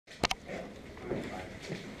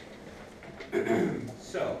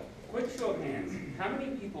So, quick show of hands. How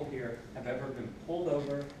many people here have ever been pulled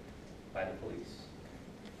over by the police?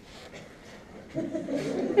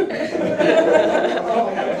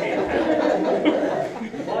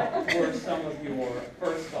 What were some of your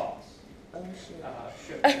first thoughts? Oh shit.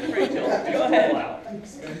 Rachel, just roll out.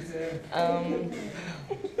 Expensive. I'm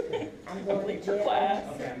going to jail. Class.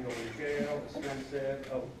 Okay, I'm going to jail, expensive,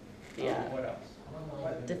 Yeah. what else?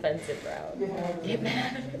 Defensive route. Get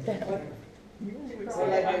mad at them.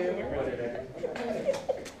 What did I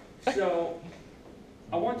do? So,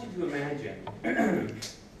 I want you to imagine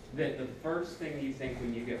that the first thing you think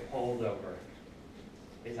when you get pulled over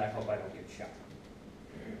is, I hope I don't get shot.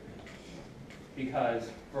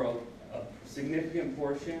 Because for a significant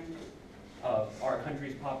portion of our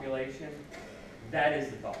country's population, that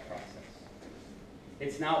is the thought process.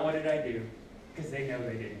 It's not, what did I do? Because they know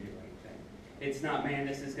they didn't do anything. It's not, man,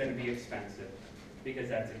 this is going to be expensive, because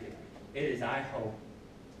that's a given. It is, I hope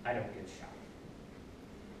I don't get shot.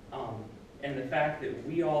 And the fact that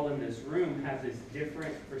we all in this room have this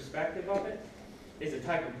different perspective of it is a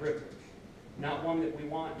type of privilege. Not one that we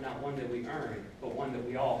want, not one that we earn, but one that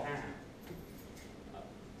we all have.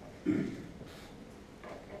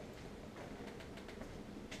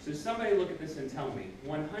 So somebody look at this and tell me,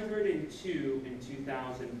 102 in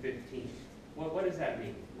 2015. What does that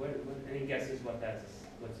mean? Any guesses what that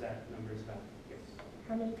number is about? Yes.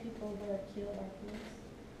 How many people were killed by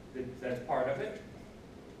police? That's part of it.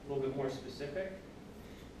 A little bit more specific.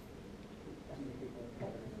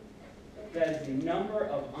 That is the number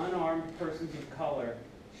of unarmed persons of color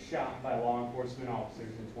shot by law enforcement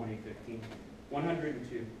officers in 2015.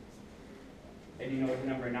 102. And you know what the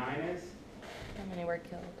number 9 is? How many were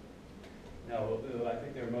killed? No, I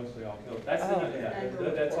think they were mostly all killed. That's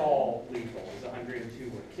all legal. Is 102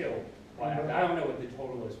 were killed. Well, I don't know what the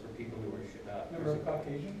total is for people who were shot. Number of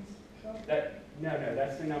Caucasians shot? No,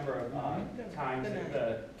 that's the number of times that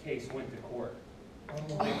the case went to court. Oh.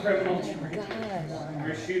 The criminal Oh my gosh.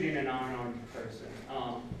 for shooting an unarmed person.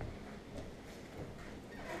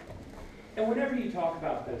 And whenever you talk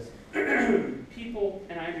about this, people,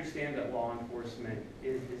 and I understand that law enforcement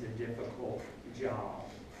is a difficult job,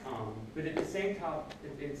 but at the same time,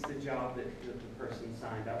 it's the job that the person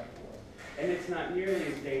signed up for. And it's not nearly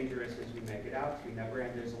as dangerous as we make it out to be. Now,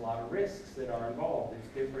 granted, there's a lot of risks that are involved. It's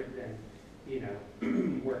different than,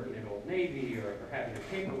 working at Old Navy or having a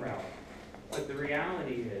paper route. But the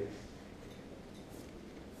reality is,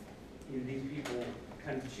 these people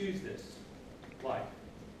kind of choose this life.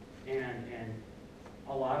 And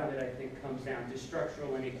a lot of it, I think, comes down to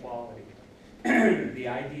structural inequality. The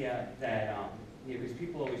idea that, because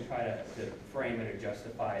people always try to frame it or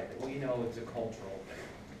justify it, that, it's a cultural thing.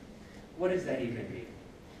 What does that even mean?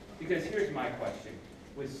 Because here's my question.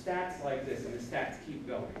 With stats like this, and the stats keep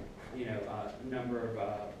going, number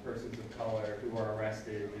of persons of color who are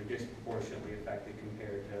arrested and disproportionately affected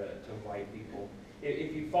compared to white people.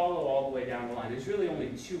 If you follow all the way down the line, there's really only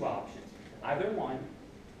 2 options. Either one,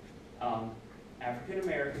 African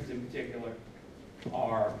Americans in particular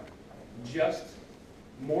are just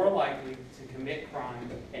more likely to commit crime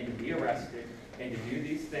and to be arrested and to do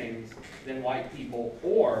these things than white people,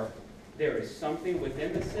 or there is something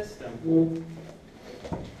within the system,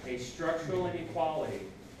 a structural inequality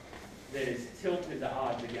that has tilted the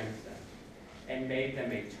odds against them and made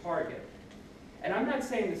them a target. And I'm not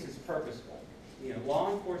saying this is purposeful.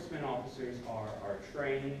 Law enforcement officers are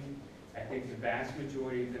trained. I think the vast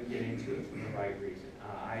majority of them get into it for the right reason.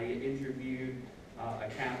 I interviewed a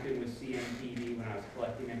captain with CMPD when I was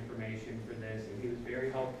collecting information for this, and he was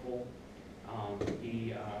very helpful.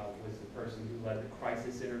 He was the person who led the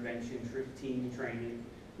crisis intervention team training,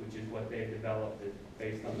 which is what they've developed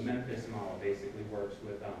based on the Memphis model. Basically works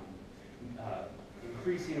with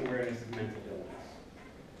increasing awareness of mental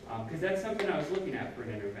illness. Because that's something I was looking at for an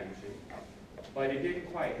intervention. But it didn't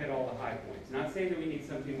quite hit all the high points. Not saying that we need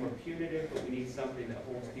something more punitive, but we need something that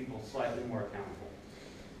holds people slightly more accountable.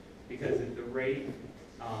 Because at the rate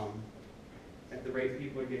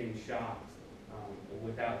people are getting shot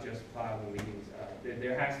without justifiable means,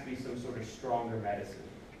 there has to be some sort of stronger medicine.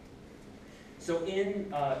 So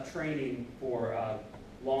in training for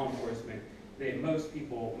law enforcement, most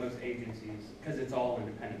agencies, because it's all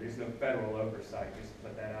independent, there's no federal oversight, just to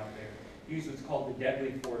put that out there, use what's called the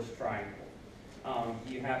deadly force triangle.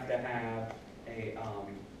 You have to have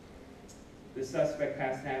the suspect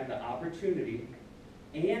has to have the opportunity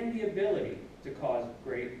and the ability to cause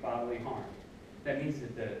great bodily harm. That means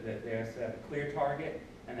that they have to have a clear target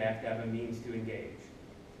and they have to have a means to engage.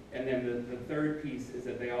 And then the third piece is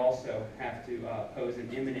that they also have to pose an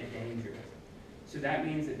imminent danger. So that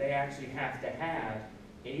means that they actually have to have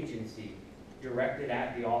agency directed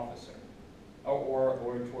at the officer,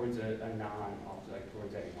 or towards a non-officer, like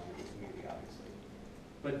towards anyone in the community, obviously.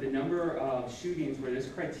 But the number of shootings where this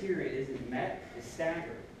criteria isn't met is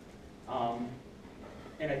staggering.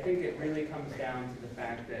 And I think it really comes down to the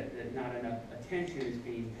fact that not enough attention is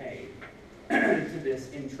being paid to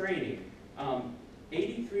this in training.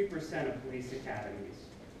 83% of police academies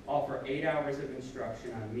offer 8 hours of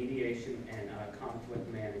instruction on mediation and conflict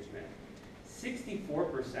management.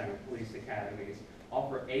 64% of police academies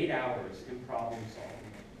offer 8 hours in problem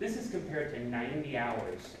solving. This is compared to 90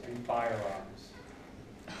 hours in firearms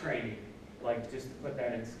training, like just to put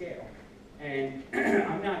that in scale. And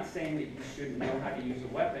I'm not saying that you shouldn't know how to use a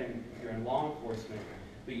weapon if you're in law enforcement,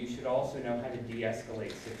 but you should also know how to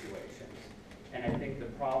de-escalate situations. And I think the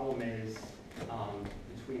problem is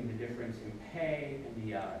between the difference in pay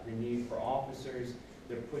and the need for officers,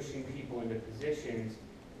 they're pushing people into positions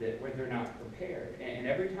where they're not prepared. And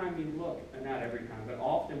every time you look, not every time, but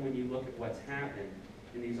often when you look at what's happened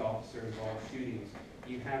in these officer-involved shootings,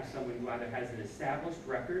 you have someone who either has an established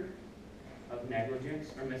record of negligence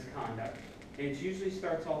or misconduct. And it usually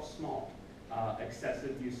starts off small.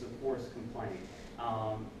 Excessive use of force complaint,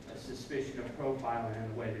 a suspicion of profiling in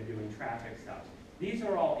the way they're doing traffic stops. These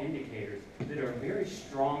are all indicators that are very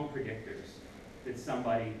strong predictors that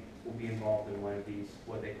somebody will be involved in one of these,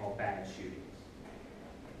 what they call bad shootings.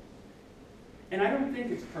 And I don't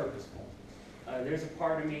think it's purposeful. There's a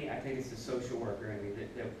part of me, I think it's a social worker in me,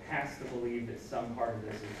 that has to believe that some part of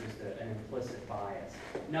this is just an implicit bias.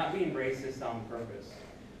 Not being racist on purpose,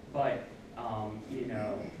 but you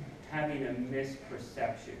know, having a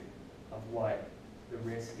misperception of what the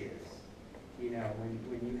risk is. You know,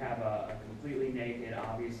 when you have a completely naked,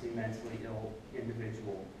 obviously mentally ill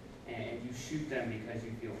individual, and you shoot them because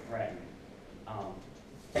you feel threatened,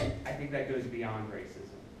 I think that goes beyond racism.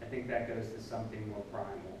 I think that goes to something more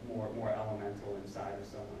primal, more elemental inside of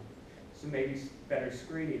someone. So maybe better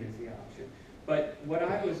screening is the option. But what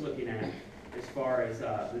I was looking at as far as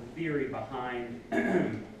the theory behind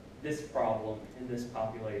this problem in this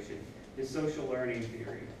population is social learning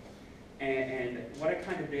theory. And what I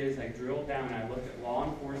kind of did is I drilled down and I looked at law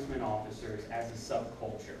enforcement officers as a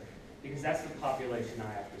subculture, because that's the population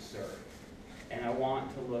I have to serve. And I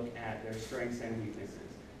want to look at their strengths and weaknesses.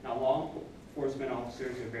 Now, law enforcement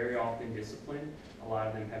officers are very often disciplined. A lot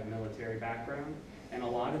of them have military background. And a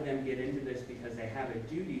lot of them get into this because they have a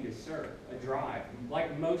duty to serve, a drive,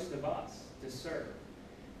 like most of us, to serve.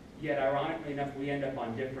 Yet, ironically enough, we end up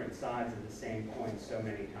on different sides of the same coin so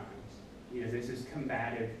many times. You know, there's this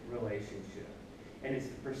combative relationship. And it's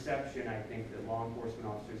the perception, I think, that law enforcement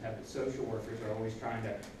officers have, that social workers are always trying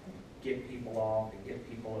to get people off and get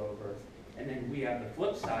people over. And then we have the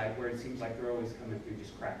flip side, where it seems like they're always coming through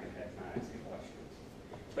just cracking heads, not asking questions.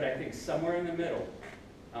 But I think somewhere in the middle,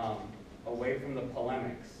 away from the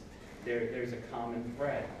polemics, there's a common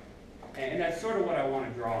thread. And that's sort of what I want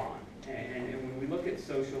to draw on. And when we look at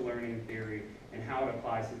social learning theory and how it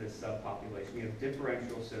applies to this subpopulation, you have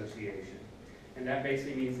differential association. And that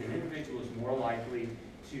basically means an individual is more likely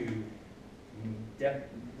to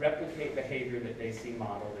replicate behavior that they see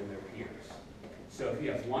modeled in their peers. So if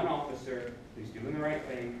you have one officer who's doing the right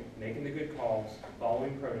thing, making the good calls,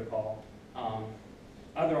 following protocol,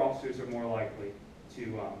 other officers are more likely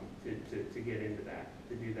to get into that,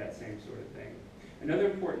 to do that same sort of thing. Another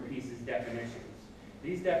important piece is definitions.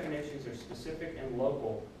 These definitions are specific and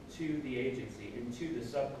local to the agency and to the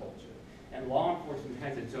subculture. And law enforcement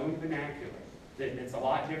has its own vernacular that's a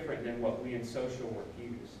lot different than what we in social work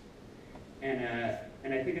use. And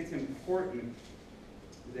I think it's important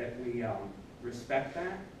that we respect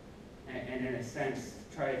that and in a sense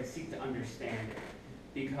try to seek to understand it,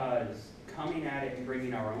 because coming at it and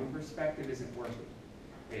bringing our own perspective isn't working.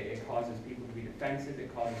 It causes people to be defensive,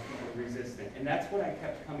 it causes people resistant. And that's what I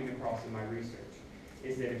kept coming across in my research,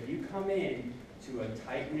 is that if you come in to a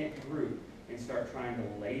tight-knit group and start trying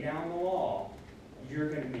to lay down the law, you're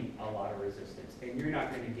going to meet a lot of resistance, and you're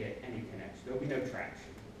not going to get any connection. There'll be no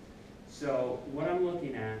traction. So what I'm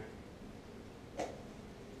looking at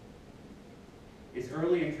is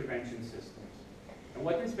early intervention systems. And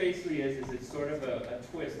what this basically is it's sort of a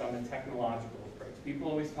twist on the technological approach. People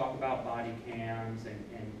always talk about body cams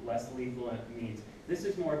and less lethal means. This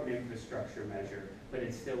is more of an infrastructure measure, but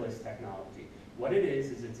it still is technology. What it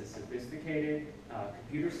is it's a sophisticated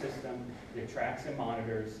computer system that tracks and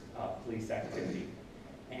monitors police activity.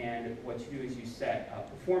 And what you do is you set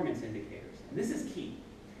performance indicators. And this is key,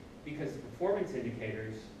 because the performance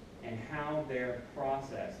indicators and how they're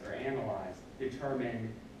processed or analyzed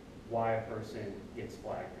determine why a person gets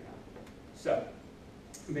flagged or not. So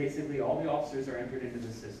basically all the officers are entered into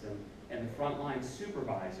the system, and the frontline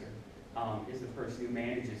supervisor is the person who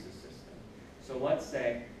manages the system. So let's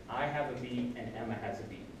say I have a beat and Emma has a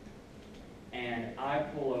beat. And I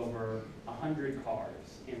pull over 100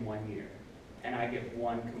 cars in 1 year, and I get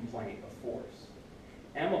 1 complaint of force.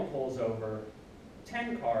 Emma pulls over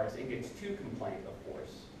 10 cars and gets 2 complaints of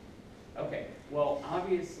force. Okay, well,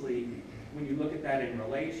 obviously, when you look at that in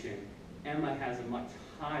relation, Emma has a much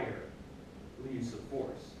higher use of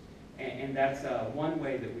force. And that's one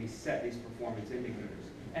way that we set these performance indicators.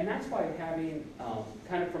 And that's why having,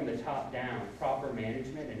 kind of from the top down, proper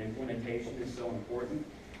management and implementation is so important,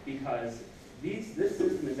 because this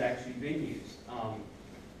system has actually been used.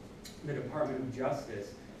 The Department of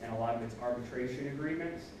Justice and a lot of its arbitration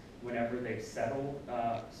agreements, whenever they've settled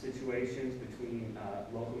situations between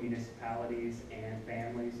local municipalities and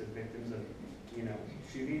families of victims of,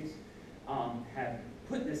 shootings, have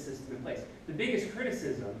put this system in place. The biggest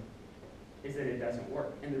criticism is that it doesn't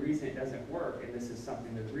work. And the reason it doesn't work, and this is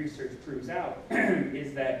something that research proves out,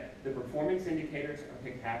 is that the performance indicators are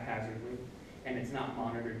picked haphazardly, and it's not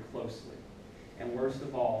monitored closely. And worst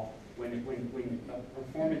of all, when a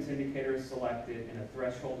performance indicator is selected and a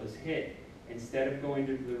threshold is hit, instead of going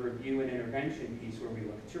to the review and intervention piece where we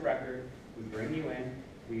look at your record, we bring you in,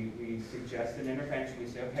 we suggest an intervention, we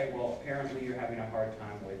say, okay, well, apparently you're having a hard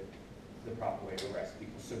time with the proper way to arrest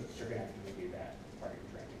people, so you're going to have to review that as part of your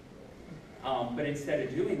training. But instead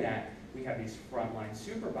of doing that, we have these frontline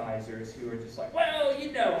supervisors who are just like, well,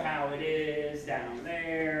 you know how it is down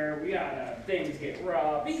there, things get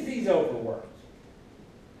rough, he's overworked.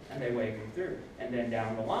 And they wave them through. And then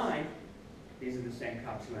down the line, these are the same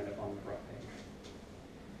cops who end up on the front page.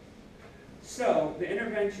 So the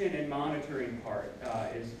intervention and monitoring part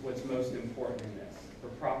is what's most important in this, for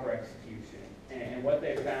proper execution. And what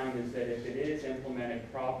they found is that if it is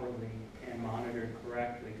implemented properly and monitored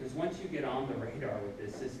correctly, because once you get on the radar with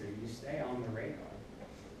this system, you stay on the radar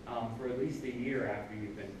for at least a year after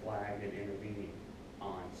you've been flagged and intervening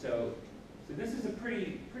on. So this is a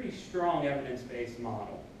pretty strong evidence-based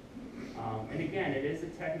model. And again, it is a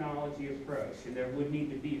technology approach, and there would need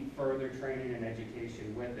to be further training and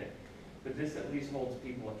education with it. But this at least holds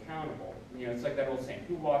people accountable. It's like that old saying,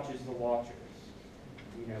 who watches the watchers?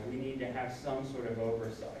 We need to have some sort of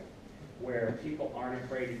oversight where people aren't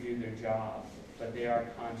afraid to do their job, but they are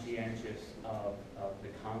conscientious of the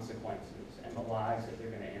consequences and the lives that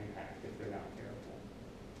they're going to impact if they're not careful.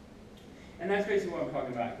 And that's basically what I'm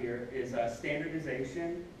talking about here, is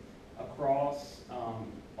standardization across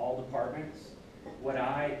all departments. What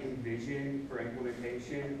I envision for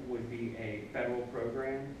implementation would be a federal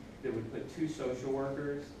program that would put 2 social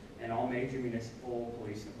workers in all major municipal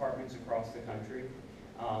police departments across the country.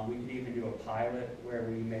 We could even do a pilot where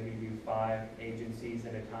we maybe do 5 agencies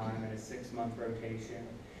at a time in a 6-month rotation.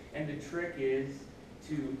 And the trick is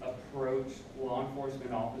to approach law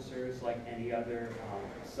enforcement officers like any other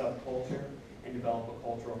subculture and develop a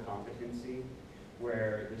cultural competency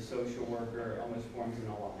where the social worker almost forms an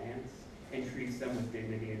alliance and treats them with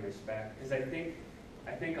dignity and respect. Because I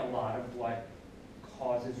think a lot of what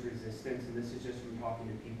causes resistance, and this is just from talking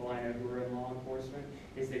to people I know who are in law enforcement,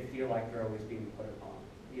 is they feel like they're always being put upon.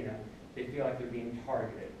 They feel like they're being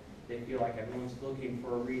targeted. They feel like everyone's looking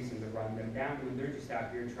for a reason to run them down when they're just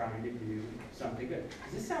out here trying to do something good.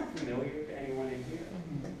 Does this sound familiar to anyone in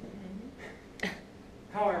here?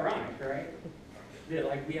 How ironic, right?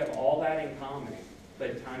 That we have all that in common,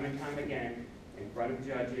 but time and time again, in front of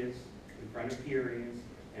judges, in front of hearings,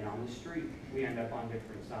 and on the street, we end up on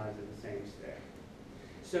different sides of the same stick.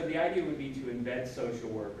 So the idea would be to embed social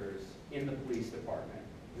workers in the police department.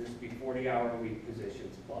 This would be 40-hour-a-week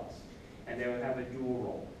positions plus. And they would have a dual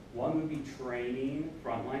role. One would be training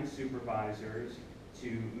frontline supervisors to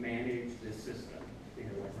manage this system.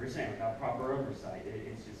 Like we're saying, without proper oversight,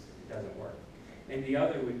 it doesn't work. And the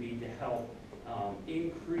other would be to help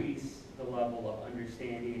increase the level of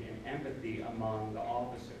understanding and empathy among the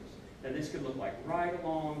officers. Now this could look like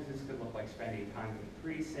ride-alongs, this could look like spending time in the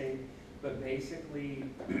precinct, but basically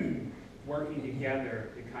working together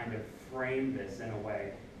to kind of frame this in a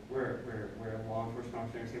way where law enforcement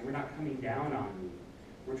officers say, we're not coming down on you.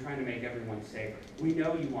 We're trying to make everyone safer. We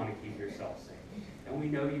know you want to keep yourself safe, and we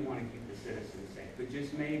know you want to keep the citizens safe, but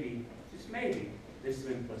just maybe, this is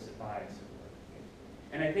implicit bias at work.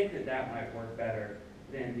 And I think that might work better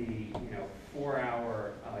than the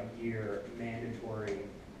 4-hour-a-year mandatory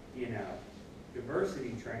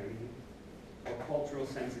diversity training or cultural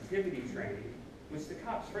sensitivity training, which the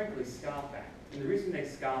cops frankly scoff at. And the reason they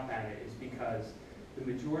scoff at it is because the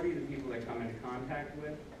majority of the people they come into contact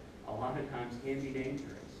with a lot of times can be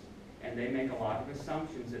dangerous. And they make a lot of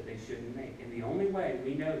assumptions that they shouldn't make. And the only way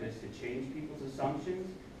we know this to change people's assumptions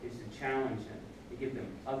is to challenge them to give them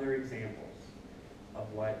other examples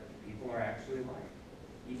of what people are actually like.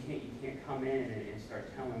 You can't come in and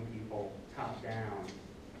start telling people top down,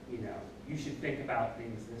 you know, you should think about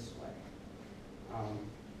things this way.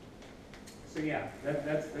 So yeah,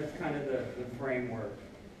 that's kind of the framework.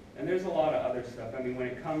 And there's a lot of other stuff. I mean, when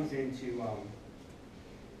it comes into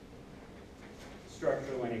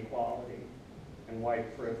structural inequality and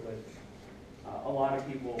white privilege, a lot of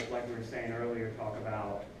people, like we were saying earlier, talk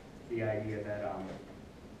about the idea that,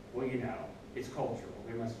 well, you know, it's cultural.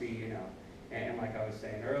 There must be, you know, and like I was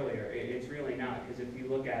saying earlier, it's really not, because if you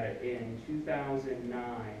look at it, in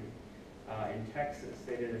 2009, in Texas,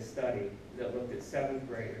 they did a study that looked at 7th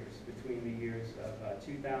graders between the years of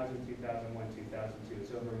 2000, 2001, 2002.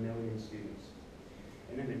 It's over 1 million students.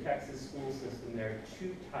 And in the Texas school system, there are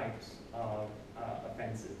 2 types of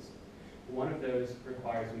offenses. One of those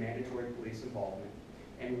requires mandatory police involvement,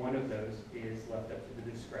 and one of those is left up to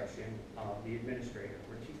the discretion of the administrator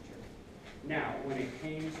or teacher. Now, when it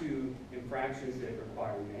came to infractions that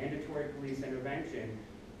require mandatory police intervention,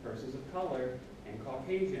 persons of color and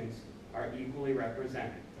Caucasians are equally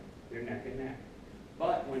represented. They're neck and neck.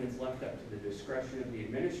 But when it's left up to the discretion of the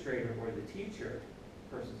administrator or the teacher,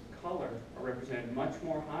 persons of color are represented much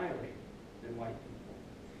more highly than white people.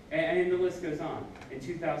 And the list goes on. In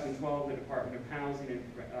 2012, the Department of Housing and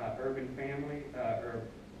Urban Family, or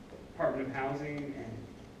Department of Housing and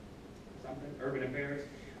Urban Affairs,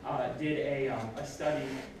 did a study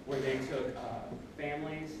where they took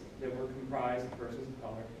families that were comprised of persons of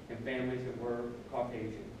color and families that were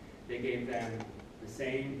Caucasian. They gave them the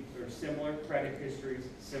same or similar credit histories,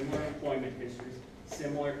 similar employment histories,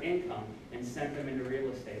 similar income, and sent them into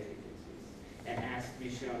real estate agencies and asked to be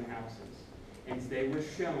shown houses. And they were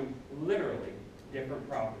shown literally different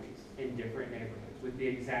properties in different neighborhoods with the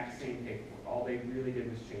exact same paperwork. All they really did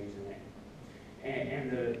was change the name.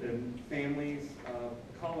 And the families of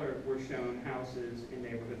color were shown houses in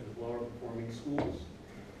neighborhoods with lower performing schools,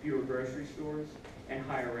 fewer grocery stores, and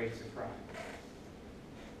higher rates of crime.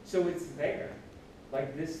 So it's there.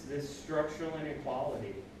 Like this structural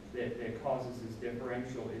inequality that causes this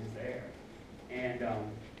differential is there. And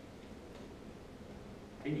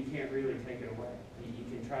you can't really take it away. You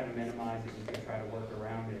can try to minimize it, you can try to work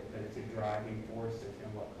around it, but it's a driving force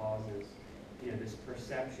in what causes, you know, this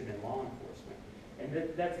perception in law enforcement. And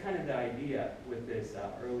that's kind of the idea with this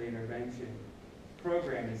early intervention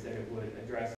program, is that it would address